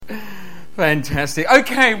Fantastic.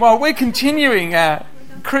 Okay, well, we're continuing our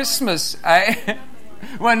Christmas.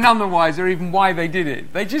 Well, none the wiser even why they did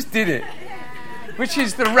it. They just did it, which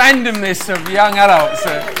is the randomness of young adults.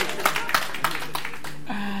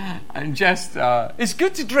 And just, it's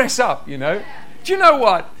good to dress up, you know. Do you know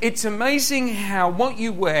what? It's amazing how what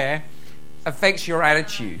you wear affects your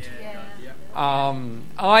attitude. I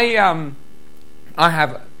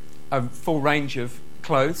have a full range of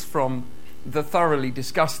clothes, from the thoroughly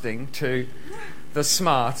disgusting to the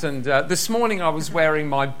smart. And this morning I was wearing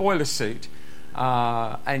my boiler suit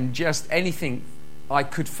and just anything I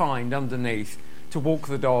could find underneath to walk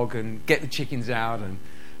the dog and get the chickens out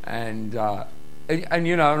and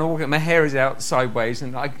you know, and all, my hair is out sideways.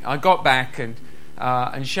 And I got back and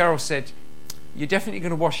Cheryl said, "You're definitely going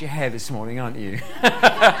to wash your hair this morning, aren't you?"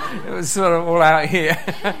 It was sort of all out here.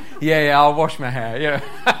 yeah, I'll wash my hair. Yeah,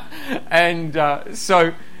 and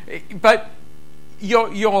so. But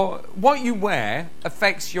your what you wear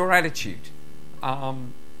affects your attitude,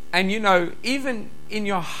 and you know, even in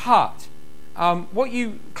your heart, what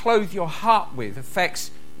you clothe your heart with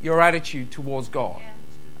affects your attitude towards God.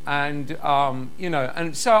 Yeah. And you know,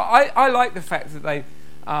 and so I like the fact that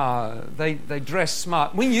they dress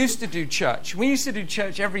smart. We used to do church. We used to do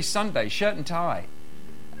church every Sunday, shirt and tie,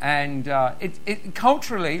 and it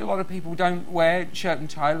culturally, a lot of people don't wear shirt and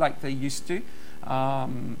tie like they used to.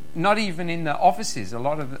 Not even in the offices. A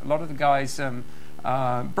lot of the guys.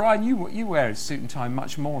 Brian, you wear a suit and tie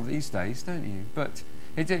much more these days, don't you? But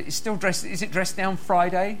it's still dressed. Is it dressed down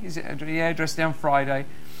Friday? Is it? Yeah, dressed down Friday.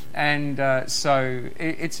 And so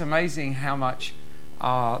it's amazing how much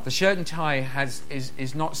the shirt and tie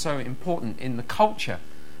is not so important in the culture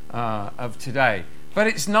of today. But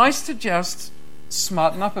it's nice to just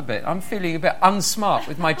smarten up a bit. I'm feeling a bit unsmart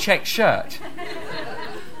with my check shirt.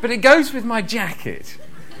 But it goes with my jacket,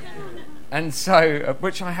 and so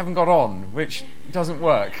which I haven't got on, which doesn't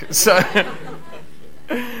work. So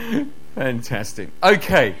fantastic.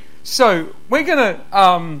 Okay, so we're going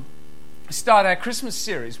to start our Christmas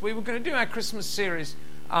series. We were going to do our Christmas series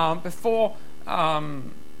before,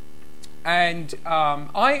 and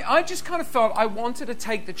I just kind of felt I wanted to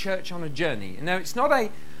take the church on a journey. Now it's not a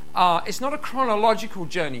chronological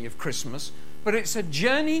journey of Christmas, but it's a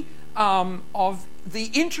journey of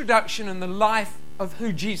the introduction and the life of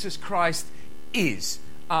who Jesus Christ is,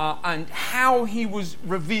 and how he was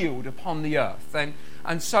revealed upon the earth.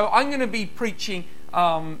 And so I'm going to be preaching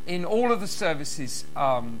in all of the services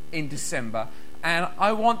in December, and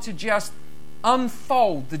I want to just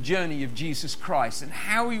unfold the journey of Jesus Christ and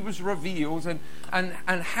how he was revealed, and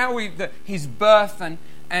how his birth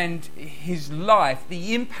and his life,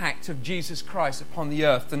 the impact of Jesus Christ upon the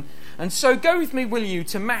earth. And so go with me, will you,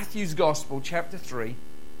 to Matthew's Gospel, chapter 3.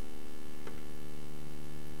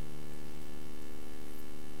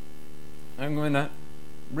 I'm going to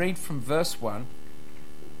read from verse 1.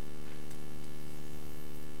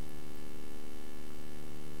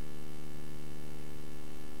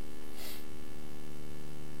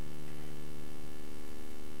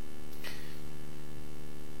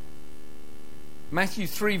 Matthew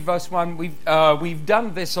 3 verse 1, we've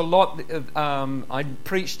done this a lot. I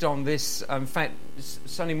preached on this, in fact,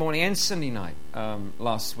 Sunday morning and Sunday night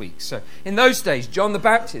last week. So in those days, John the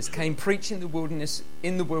Baptist came preaching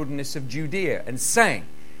in the wilderness of Judea and saying,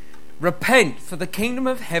 "Repent, for the kingdom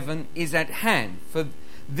of heaven is at hand. For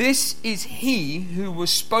this is he who was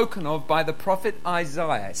spoken of by the prophet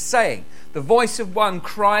Isaiah, saying, the voice of one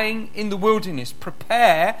crying in the wilderness,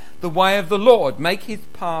 prepare the way of the Lord, make his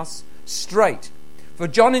paths straight. For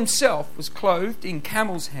John himself was clothed in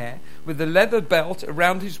camel's hair, with a leather belt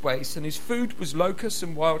around his waist, and his food was locusts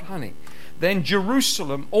and wild honey. Then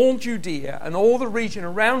Jerusalem, all Judea, and all the region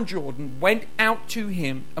around Jordan went out to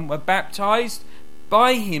him and were baptized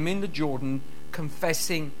by him in the Jordan,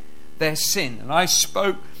 confessing their sin." And I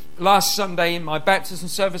spoke last Sunday in my baptism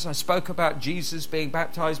service. I spoke about Jesus being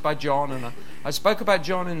baptized by John, and I spoke about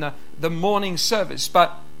John in the morning service.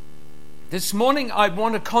 But this morning I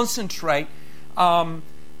want to concentrate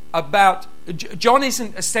about John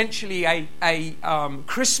isn't essentially a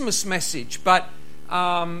Christmas message, but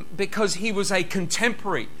because he was a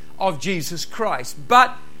contemporary of Jesus Christ,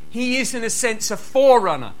 but he is in a sense a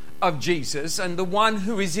forerunner of Jesus and the one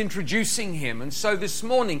who is introducing him. And so this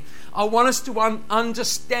morning I want us to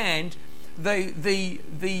understand the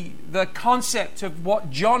concept of what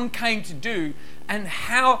John came to do and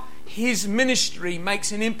how his ministry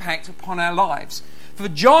makes an impact upon our lives. For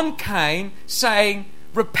John came saying,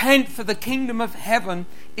 "Repent, for the kingdom of heaven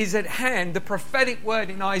is at hand." The prophetic word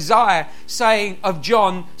in Isaiah saying of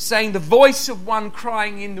John, saying, "The voice of one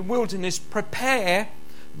crying in the wilderness, prepare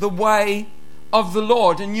the way of the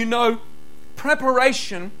Lord." And you know,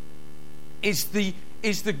 preparation is the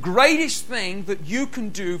greatest thing that you can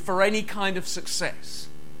do for any kind of success.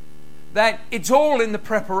 That it's all in the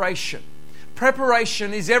preparation.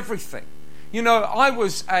 Preparation is everything. You know, I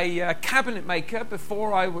was a cabinet maker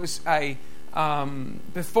before I was a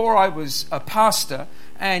pastor,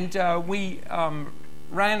 and we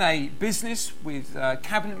ran a business with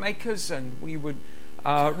cabinet makers, and we would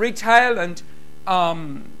retail. And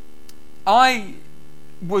I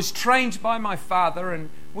was trained by my father,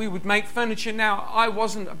 and we would make furniture. Now, I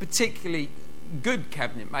wasn't a particularly good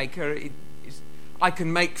cabinet maker. I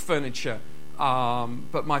can make furniture,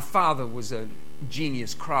 but my father was a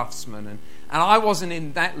genius craftsman, and I wasn't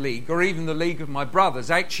in that league, or even the league of my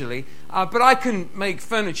brothers, actually. But I can make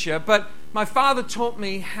furniture. But my father taught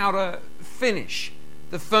me how to finish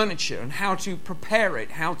the furniture and how to prepare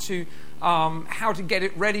it, how to get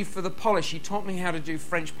it ready for the polish. He taught me how to do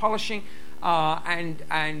French polishing.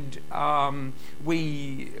 And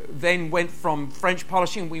we then went from French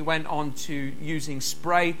polishing, we went on to using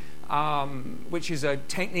spray, which is a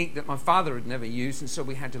technique that my father had never used, and so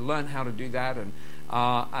we had to learn how to do that.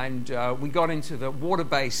 And we got into the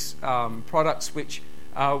water-based products, which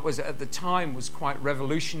was at the time was quite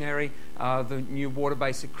revolutionary. The new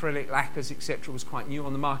water-based acrylic lacquers, etc., was quite new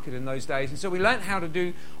on the market in those days. And so we learned how to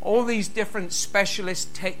do all these different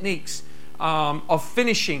specialist techniques of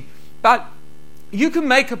finishing. But you can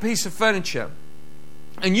make a piece of furniture,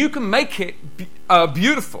 and you can make it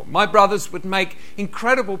beautiful. My brothers would make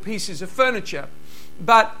incredible pieces of furniture,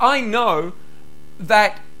 but I know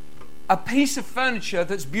that a piece of furniture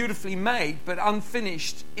that's beautifully made but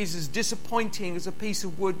unfinished is as disappointing as a piece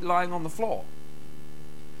of wood lying on the floor.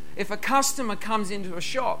 If a customer comes into a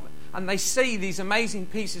shop and they see these amazing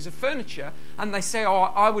pieces of furniture and they say,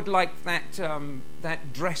 "Oh, I would like that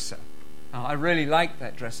dresser. I really like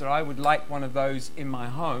that dresser. I would like one of those in my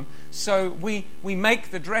home." So we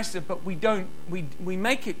make the dresser, but we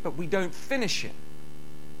make it, but we don't finish it.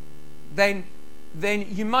 Then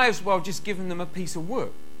you may as well just give them a piece of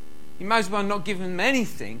wood. You may as well not give them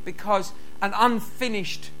anything, because an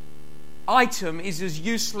unfinished item is as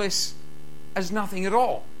useless as nothing at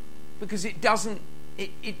all, because it doesn't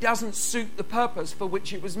suit the purpose for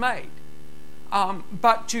which it was made.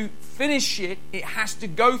 But to finish it, it has to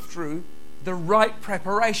go through the right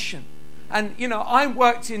preparation. And you know, I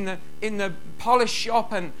worked in the polish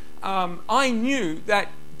shop, and I knew that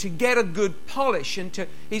to get a good polish,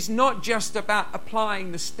 it's not just about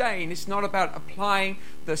applying the stain, it's not about applying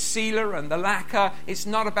the sealer and the lacquer, it's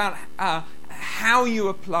not about how you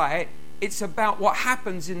apply it, it's about what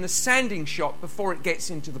happens in the sanding shop before it gets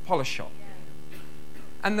into the polish shop.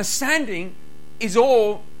 And the sanding is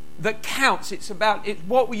all that counts. It's about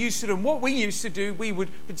what we used to do. And what we used to do, we would,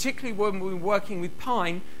 particularly when we were working with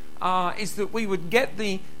pine, is that we would get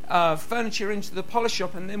the furniture into the polish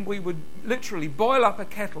shop, and then we would literally boil up a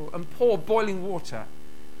kettle and pour boiling water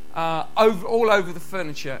all over the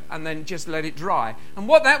furniture, and then just let it dry. And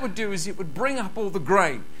what that would do is it would bring up all the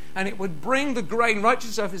grain, and it would bring the grain right to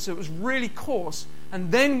the surface so it was really coarse,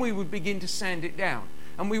 and then we would begin to sand it down.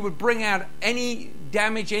 And we would bring out any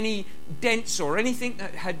damage, any dents, or anything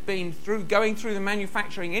that had been going through the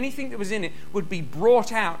manufacturing, anything that was in it would be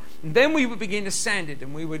brought out. And then we would begin to sand it,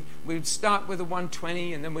 and we would start with a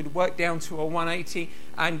 120, and then we'd work down to a 180,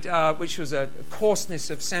 and which was a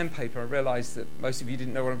coarseness of sandpaper. I realised that most of you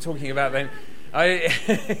didn't know what I'm talking about then.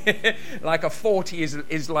 Like a 40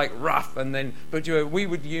 is like rough, but we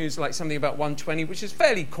would use like something about 120, which is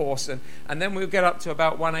fairly coarse, and then we'll get up to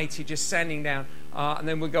about 180, just sanding down, and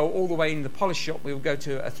then we'll go all the way in the polish shop. We'll go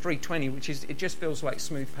to a 320, which it just feels like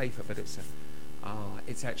smooth paper, but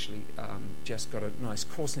it's actually just got a nice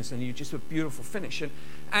coarseness, and you just a beautiful finish.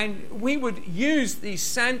 And we would use these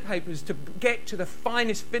sandpapers to get to the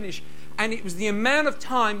finest finish, and it was the amount of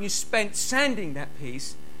time you spent sanding that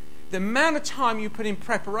piece. The amount of time you put in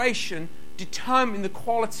preparation determined the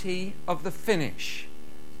quality of the finish.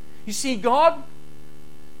 You see, God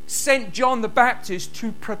sent John the Baptist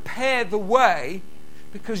to prepare the way,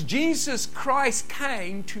 because Jesus Christ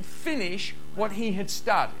came to finish what he had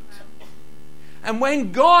started. And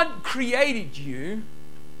when God created you,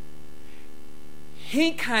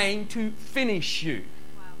 he came to finish you.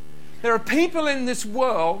 There are people in this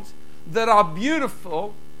world that are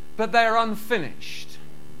beautiful, but they are unfinished.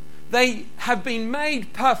 They have been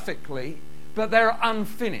made perfectly, but they're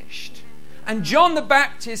unfinished. And John the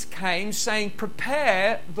Baptist came saying,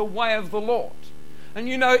 "Prepare the way of the Lord." And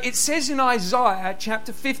you know, it says in Isaiah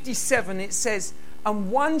chapter 57, it says,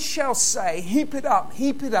 "And one shall say, heap it up,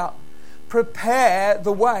 prepare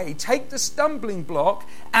the way. Take the stumbling block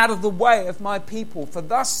out of the way of my people. For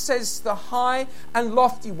thus says the high and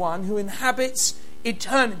lofty one who inhabits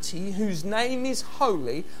eternity, whose name is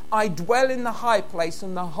holy. I dwell in the high place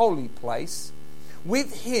and the holy place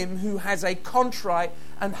with him who has a contrite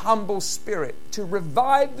and humble spirit, to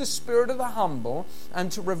revive the spirit of the humble and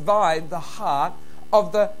to revive the heart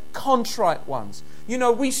of the contrite ones. You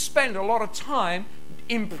know, we spend a lot of time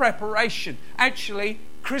in preparation. Actually,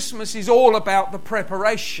 Christmas is all about the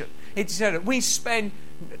preparation. We spend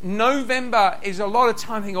November is a lot of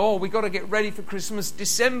time thinking, we've got to get ready for Christmas.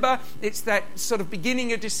 December, it's that sort of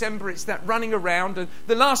beginning of December, it's that running around. And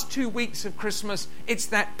the last 2 weeks of Christmas, it's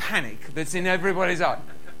that panic that's in everybody's eye.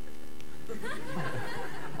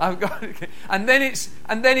 And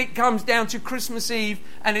then it comes down to Christmas Eve,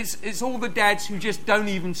 and it's all the dads who just don't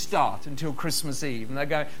even start until Christmas Eve. And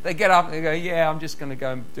they get up and they go, yeah, I'm just going to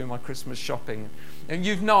go and do my Christmas shopping. And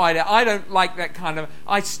you've no idea. I don't like that kind of...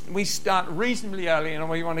 We start reasonably early and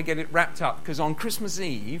we want to get it wrapped up, because on Christmas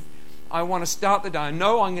Eve, I want to start the day. I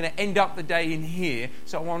know I'm going to end up the day in here,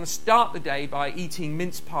 so I want to start the day by eating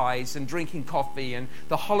mince pies and drinking coffee, and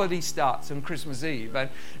the holiday starts on Christmas Eve.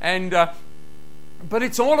 But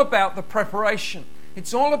it's all about the preparation.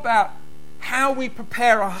 It's all about how we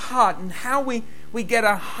prepare our heart and how we get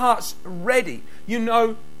our hearts ready. You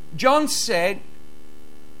know, John said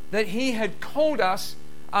that he had called us,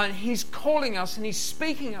 and he's calling us and he's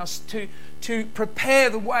speaking us to prepare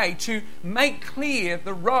the way, to make clear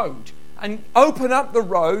the road and open up the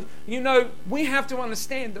road. You know, we have to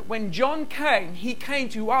understand that when John came, he came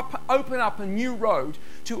to open up a new road,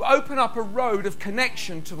 to open up a road of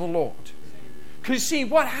connection to the Lord. Because see,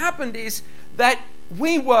 what happened is that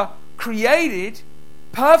we were created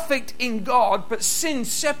perfect in God, but sin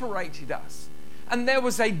separated us. And there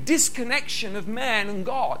was a disconnection of man and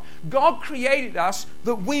God. God created us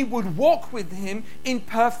that we would walk with him in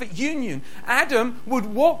perfect union. Adam would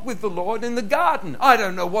walk with the Lord in the garden. I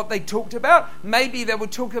don't know what they talked about. Maybe they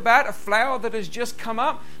would talk about a flower that has just come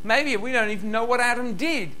up. Maybe we don't even know what Adam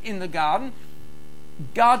did in the garden.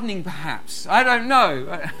 Gardening, perhaps. I don't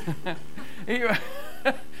know.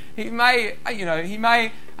 He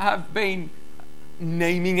may have been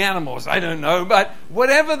naming animals, I don't know, but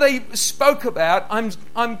whatever they spoke about,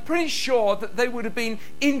 I'm pretty sure that they would have been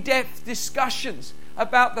in-depth discussions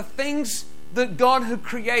about the things that God had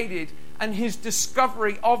created and his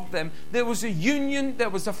discovery of them. There was a union, there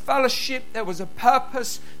was a fellowship, there was a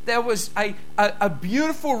purpose, there was a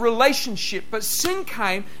beautiful relationship, but sin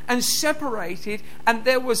came and separated, and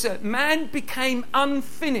man became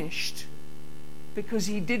unfinished because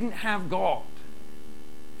he didn't have God.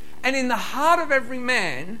 And in the heart of every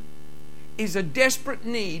man is a desperate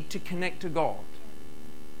need to connect to God.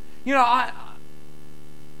 You know,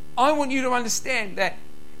 I want you to understand that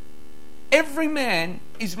every man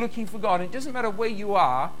is looking for God. It doesn't matter where you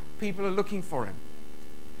are, people are looking for him.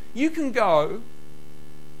 You can go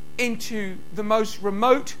into the most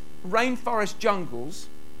remote rainforest jungles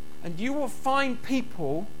and you will find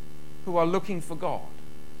people who are looking for God.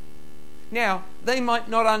 Now, they might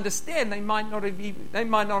not understand, they might not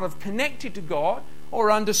have connected to God or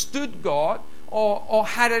understood God or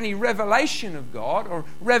had any revelation of God or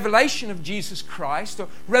revelation of Jesus Christ or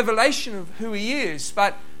revelation of who he is,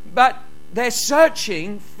 but they're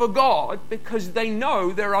searching for God because they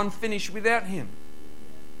know they're unfinished without him.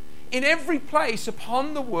 In every place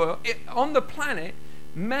upon the world, on the planet,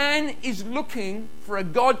 man is looking for a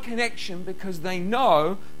God connection because they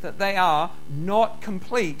know that they are not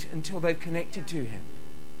complete until they've connected to him.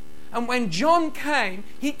 And when John came,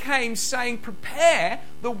 he came saying, prepare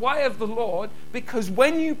the way of the Lord, because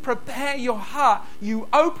when you prepare your heart, you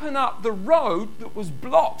open up the road that was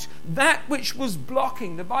blocked, that which was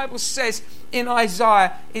blocking. The Bible says in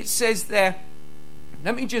Isaiah, it says there,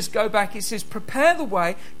 let me just go back. It says, prepare the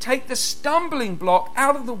way, take the stumbling block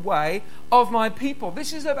out of the way of my people.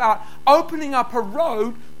 This is about opening up a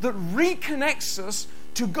road that reconnects us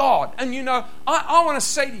to God. And you know, I want to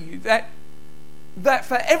say to you that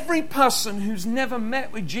for every person who's never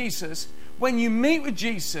met with Jesus, when you meet with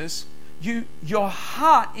Jesus, your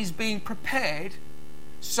heart is being prepared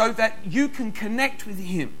so that you can connect with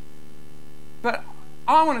him. But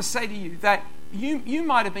I want to say to you that you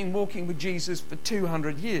might have been walking with Jesus for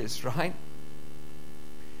 200 years, right?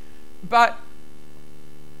 But,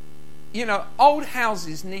 you know, old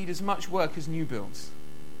houses need as much work as new builds.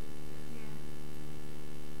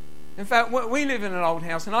 In fact, we live in an old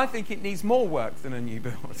house, and I think it needs more work than a new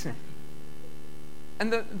build.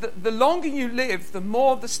 And the longer you live, the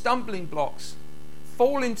more the stumbling blocks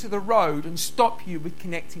fall into the road and stop you with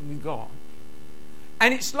connecting with God.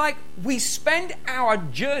 And it's like we spend our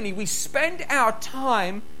journey, we spend our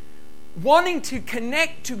time wanting to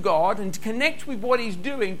connect to God and to connect with what He's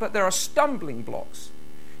doing, but there are stumbling blocks.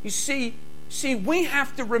 You see, we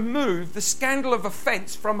have to remove the scandal of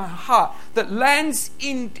offense from our heart that lands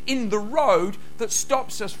in the road that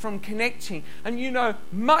stops us from connecting. And you know,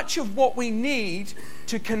 much of what we need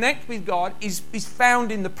to connect with God is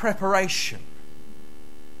found in the preparation.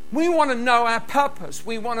 We want to know our purpose.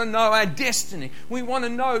 We want to know our destiny. We want to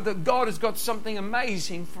know that God has got something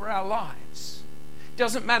amazing for our lives. It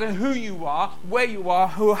doesn't matter who you are, where you are,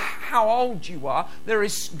 how old you are.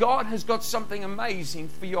 God has got something amazing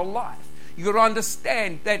for your life. You've got to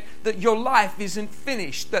understand that your life isn't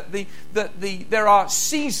finished, that there are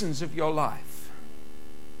seasons of your life.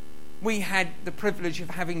 We had the privilege of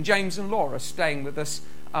having James and Laura staying with us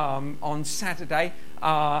on Saturday,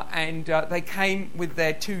 and they came with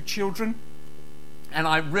their 2 children, and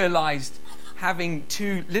I realized, having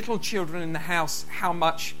 2 little children in the house, how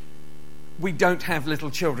much we don't have little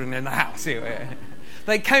children in the house here.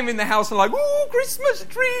 They came in the house and like, "Ooh, Christmas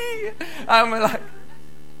tree!" And we're like,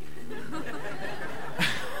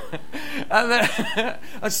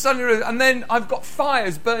 and then I've got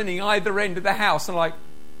fires burning either end of the house, and like,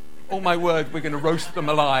 oh my word, we're going to roast them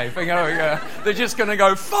alive. They're just going to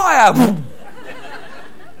go fire.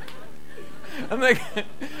 And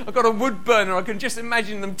I've got a wood burner. I can just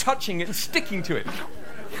imagine them touching it and sticking to it.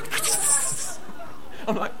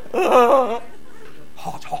 I'm like, oh,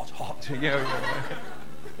 hot, hot, hot.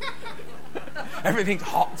 Everything's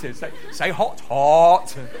hot. Say hot,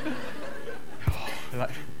 hot.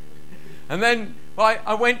 And then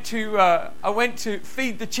I went to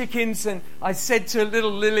feed the chickens, and I said to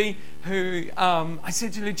little Lily, do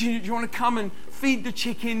you want to come and feed the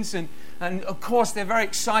chickens? And of course they're very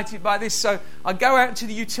excited by this. So I go out to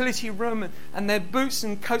the utility room, and their boots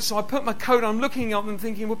and coats. So I put my coat on, looking at them,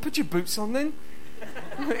 thinking, well, put your boots on then.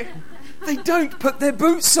 They don't put their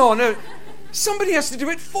boots on. Somebody has to do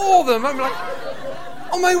it for them. I'm like,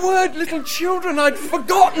 oh my word, little children, I'd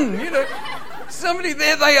forgotten. Somebody,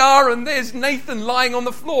 there they are, and there's Nathan lying on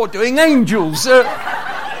the floor doing angels.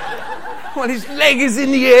 While his leg is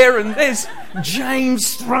in the air, and there's James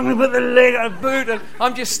strung with the leg of a boot, and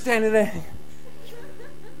I'm just standing there.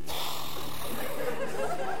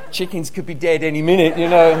 Chickens could be dead any minute,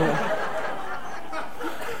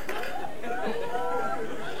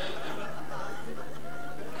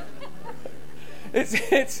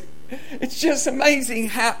 It's just amazing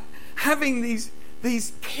how having these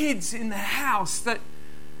kids in the house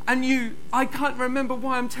I can't remember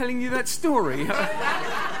why I'm telling you that story.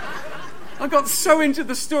 I got so into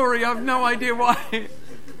the story, I have no idea why.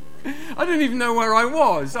 I don't even know where I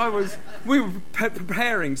was. We were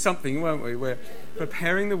preparing something, weren't we? We're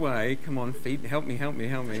preparing the way. Come on, feet, help me.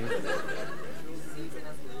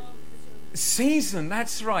 Season,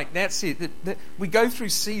 that's right, that's it. We go through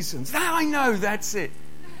seasons. Now I know, that's it.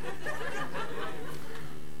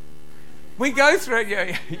 We go through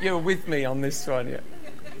it. You're with me on this one. Yeah.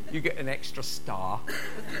 You get an extra star.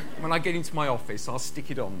 When I get into my office, I'll stick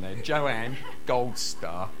it on there. Joanne, gold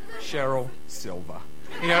star. Cheryl, silver.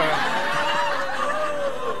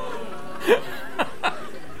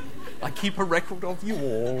 I keep a record of you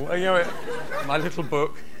all. My little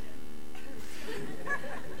book.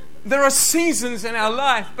 There are seasons in our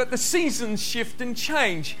life, but the seasons shift and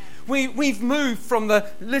change. We've moved from the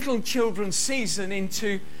little children's season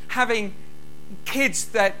into having kids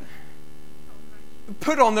that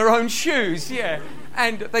put on their own shoes,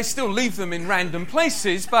 and they still leave them in random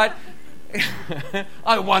places, but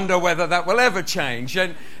I wonder whether that will ever change.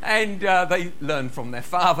 And they learn from their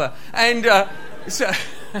father. And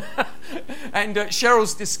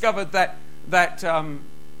Cheryl's discovered that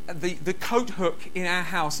the coat hook in our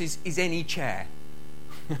house is any chair.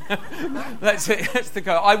 That's it. That's the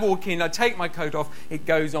coat. I walk in, I take my coat off, it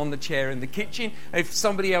goes on the chair in the kitchen. If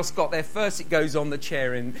somebody else got there first, it goes on the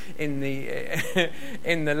chair in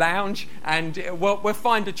the lounge. And we'll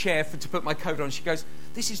find a chair to put my coat on. She goes,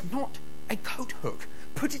 "This is not a coat hook.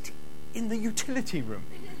 Put it in the utility room."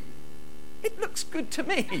 It looks good to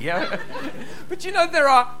me. But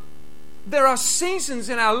there are seasons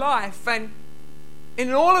in our life, and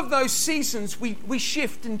in all of those seasons we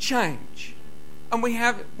shift and change. And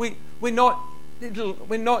we're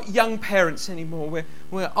not young parents anymore.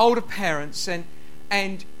 We're older parents, and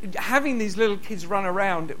having these little kids run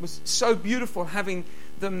around, it was so beautiful having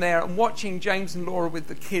them there and watching James and Laura with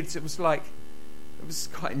the kids. It was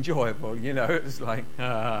quite enjoyable, It was like,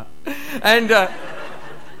 and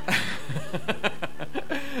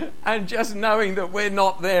and just knowing that we're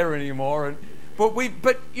not there anymore. But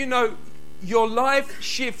your life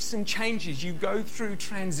shifts and changes. You go through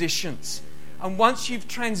transitions. And once you've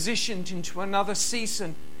transitioned into another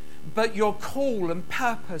season, but your call and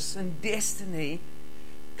purpose and destiny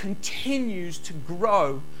continues to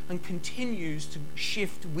grow and continues to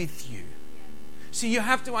shift with you. So you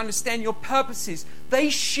have to understand your purposes. They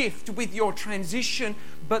shift with your transition,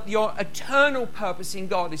 but your eternal purpose in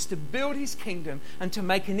God is to build His kingdom and to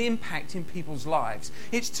make an impact in people's lives.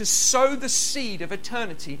 It's to sow the seed of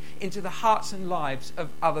eternity into the hearts and lives of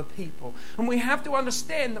other people. And we have to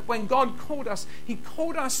understand that when God called us, He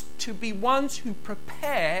called us to be ones who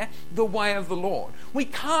prepare the way of the Lord. We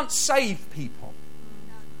can't save people.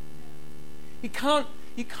 You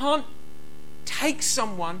can't take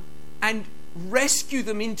someone and rescue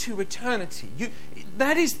them into eternity.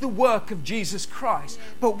 That is the work of Jesus Christ.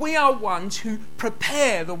 But we are ones who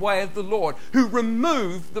prepare the way of the Lord, who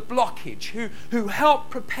remove the blockage, who help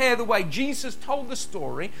prepare the way. Jesus told the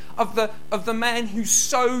story of the man who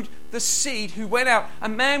sowed the seed, who went out. A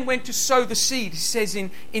man went to sow the seed. He says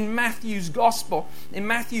in Matthew's Gospel, in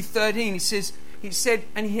Matthew 13, he said,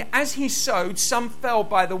 as he sowed, some fell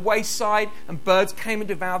by the wayside, and birds came and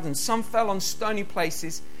devoured them. Some fell on stony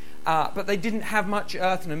places, but they didn't have much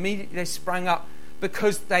earth, and immediately they sprang up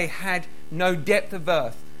because they had no depth of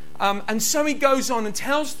earth. And so he goes on and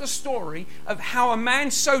tells the story of how a man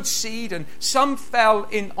sowed seed, and some fell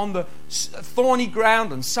on the thorny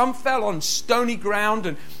ground, and some fell on stony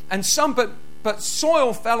ground, and some, but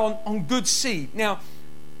soil fell on good seed. Now,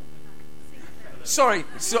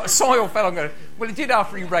 soil fell on good. Well, it did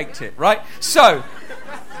after he raked it, right? So,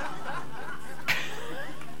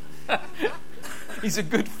 he's a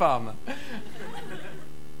good farmer.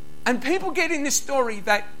 And people get in this story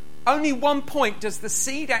that only one point does the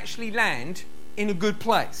seed actually land in a good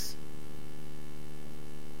place.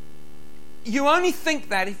 You only think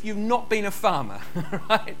that if you've not been a farmer,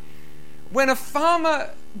 right? When a farmer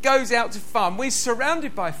goes out to farm, we're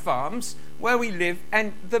surrounded by farms where we live,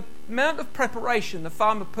 and the amount of preparation the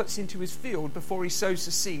farmer puts into his field before he sows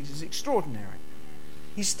the seed is extraordinary.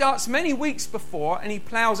 He starts many weeks before, and he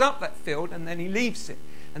ploughs up that field, and then he leaves it.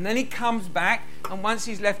 And then he comes back, and once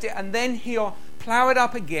he's left it, and then he'll plough it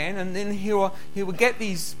up again, and then he will get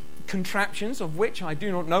these contraptions, of which I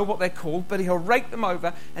do not know what they're called, but he'll rake them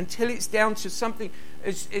over until it's down to something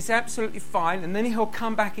it's absolutely fine, and then he'll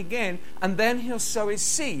come back again, and then he'll sow his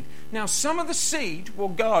seed. Now, some of the seed will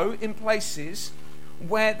go in places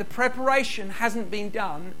where the preparation hasn't been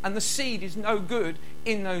done, and the seed is no good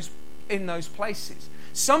in those places.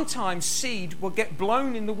 Sometimes seed will get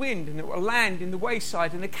blown in the wind, and it will land in the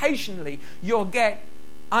wayside, and occasionally you'll get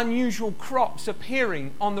unusual crops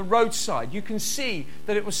appearing on the roadside. You can see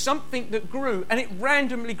that it was something that grew, and it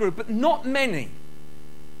randomly grew, but not many.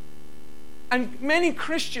 And many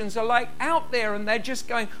Christians are like out there, and they're just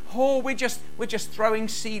going, oh, we're just throwing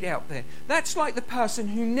seed out there. That's like the person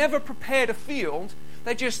who never prepared a field.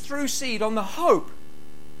 They just threw seed on the hope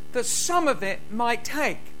that some of it might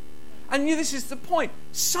take. And this is the point.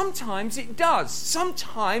 Sometimes it does.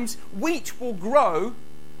 Sometimes wheat will grow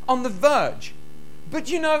on the verge.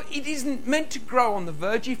 But it isn't meant to grow on the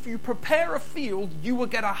verge. If you prepare a field, you will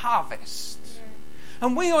get a harvest.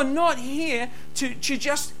 And we are not here to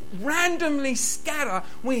just randomly scatter.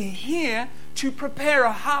 We're here to prepare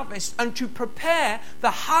a harvest and to prepare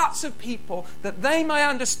the hearts of people that they may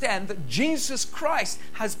understand that Jesus Christ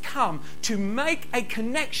has come to make a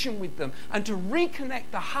connection with them and to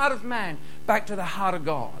reconnect the heart of man back to the heart of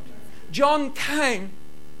God. John came,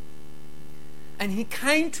 and he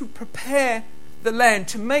came to prepare the land,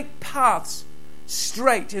 to make paths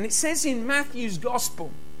straight. And it says in Matthew's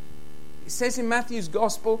Gospel,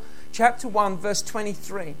 chapter 1, verse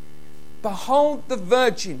 23, behold, the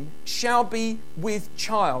virgin shall be with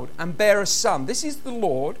child and bear a son. This is the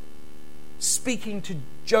Lord speaking to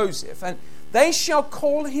Joseph. And they shall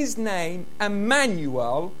call his name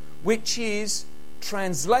Emmanuel, which is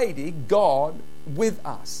translated God with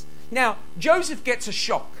us. Now, Joseph gets a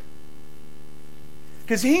shock,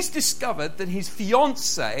 because he's discovered that his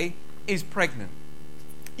fiancée is pregnant.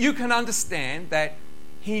 You can understand that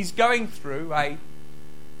he's going through a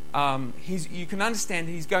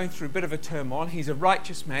bit of a turmoil. He's a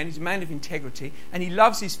righteous man. He's a man of integrity, and he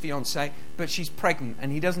loves his fiancée, but she's pregnant,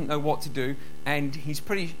 and he doesn't know what to do. And he's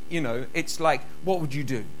pretty, it's like, what would you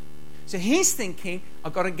do? So he's thinking,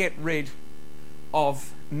 I've got to get rid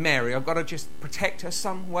of Mary. I've got to just protect her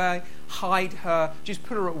some way, hide her, just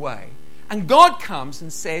put her away. And God comes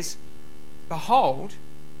and says, behold,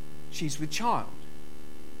 she's with child,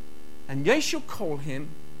 and ye shall call him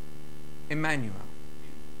Emmanuel,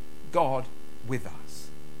 God with us.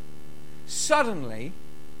 Suddenly,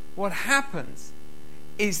 what happens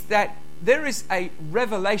is that there is a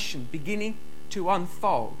revelation beginning to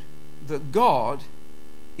unfold that God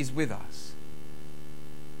is with us.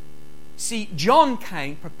 See, John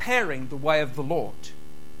came preparing the way of the Lord.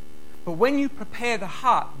 But when you prepare the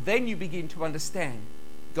heart, then you begin to understand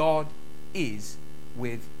God is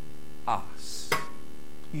with us.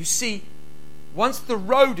 You see, once the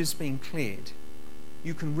road has been cleared,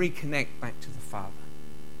 you can reconnect back to the Father.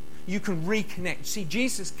 You can reconnect. See,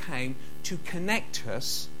 Jesus came to connect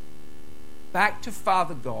us back to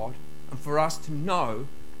Father God and for us to know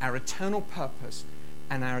our eternal purpose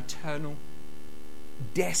and our eternal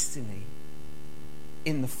destiny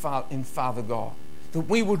in Father God. That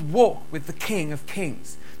we would walk with the King of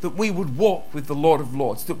Kings. That we would walk with the Lord of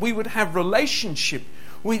Lords. That we would have relationship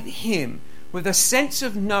with Him with a sense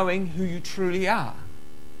of knowing who you truly are.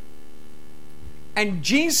 And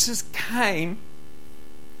Jesus came,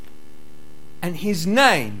 and His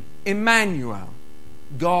name, Emmanuel,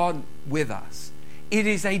 God with us. It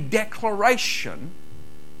is a declaration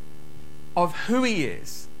of who He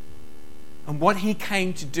is and what He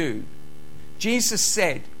came to do. Jesus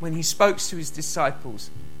said, when He spoke to His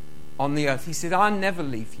disciples on the earth, He said, I'll never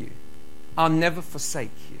leave you. I'll never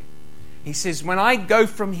forsake you. He says, when I go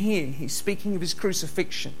from here, He's speaking of His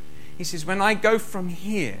crucifixion. He says, when I go from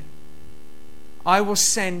here, I will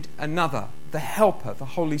send another, the Helper, the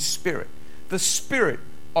Holy Spirit. The Spirit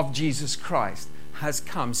of Jesus Christ has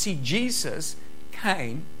come. See, Jesus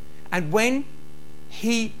came, and when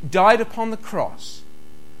He died upon the cross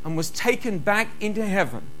and was taken back into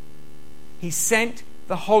heaven, He sent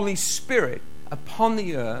the Holy Spirit upon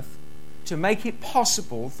the earth to make it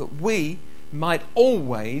possible that we might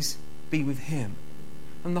always be with Him.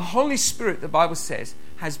 And the Holy Spirit, the Bible says,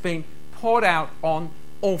 has been poured out on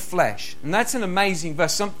all flesh. And that's an amazing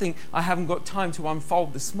verse, something I haven't got time to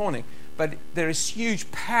unfold this morning. But there is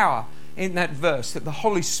huge power in that verse that the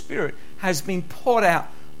Holy Spirit has been poured out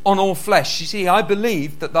on all flesh. You see, I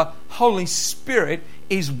believe that the Holy Spirit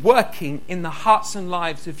is working in the hearts and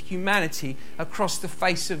lives of humanity across the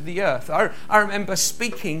face of the earth. I remember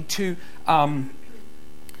speaking to an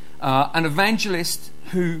evangelist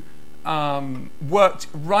who worked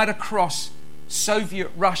right across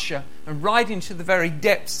Soviet Russia and right into the very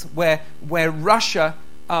depths where Russia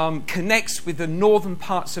connects with the northern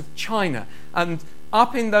parts of China. And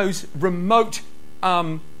up in those remote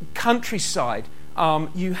countryside,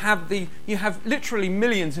 you have literally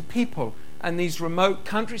millions of people in these remote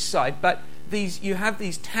countryside, but you have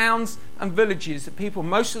these towns and villages that people,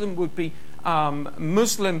 most of them would be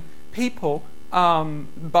Muslim people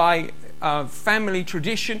by family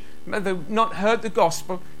tradition. They've not heard the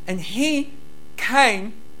gospel, and he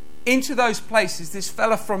came into those places, this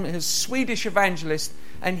fella from his Swedish evangelist,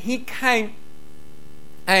 and he came,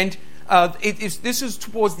 and this was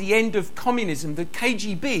towards the end of communism. The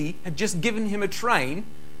KGB had just given him a train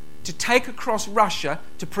to take across Russia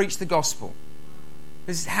to preach the gospel.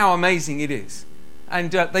 This is how amazing it is.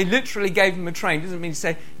 And they literally gave him a train. Doesn't mean to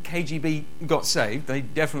say KGB got saved. They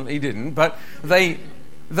definitely didn't. But they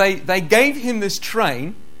gave him this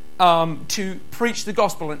train to preach the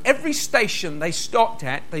gospel. And every station they stopped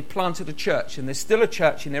at, they planted a church. And there's still a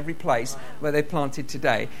church in every place where they planted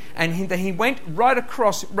today. And he went right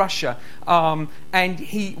across Russia. And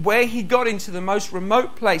where he got into the most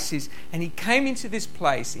remote places, and he came into this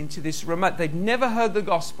place, into this remote, they'd never heard the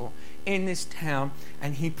gospel in this town,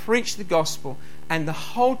 and he preached the gospel, and the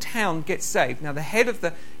whole town gets saved. Now the head of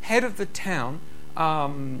the town,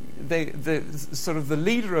 the sort of the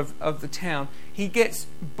leader of the town, he gets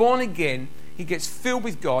born again, he gets filled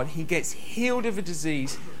with God, he gets healed of a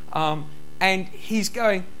disease, and he's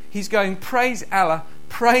going, praise Allah,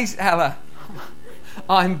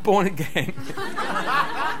 I'm born again.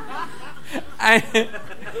 and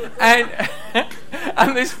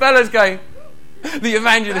this fella's going, the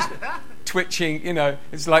evangelist twitching,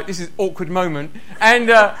 it's like this is awkward moment, and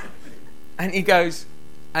he goes,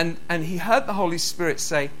 and he heard the Holy Spirit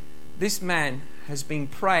say, this man has been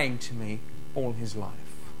praying to me all his life.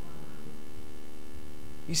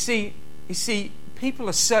 You see, people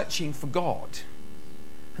are searching for God,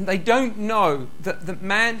 and they don't know that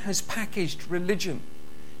man has packaged religion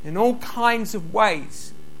in all kinds of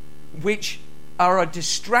ways which are a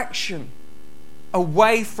distraction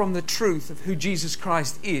away from the truth of who Jesus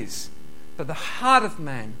Christ is. But the heart of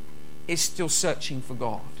man is still searching for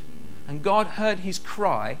God. And God heard his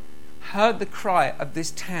cry, heard the cry of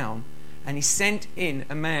this town, and he sent in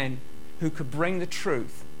a man who could bring the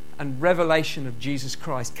truth, and revelation of Jesus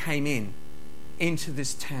Christ came into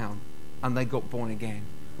this town, and they got born again.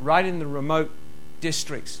 Right in the remote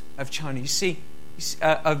districts of China. You see,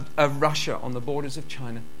 of Russia on the borders of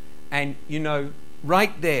China. And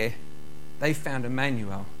right there they found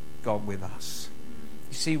Emmanuel, God with us.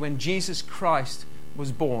 You see, when Jesus Christ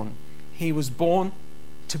was born, he was born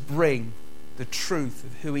to bring the truth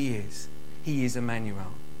of who he is. He is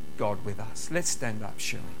Emmanuel, God with us. Let's stand up,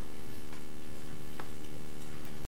 shall we?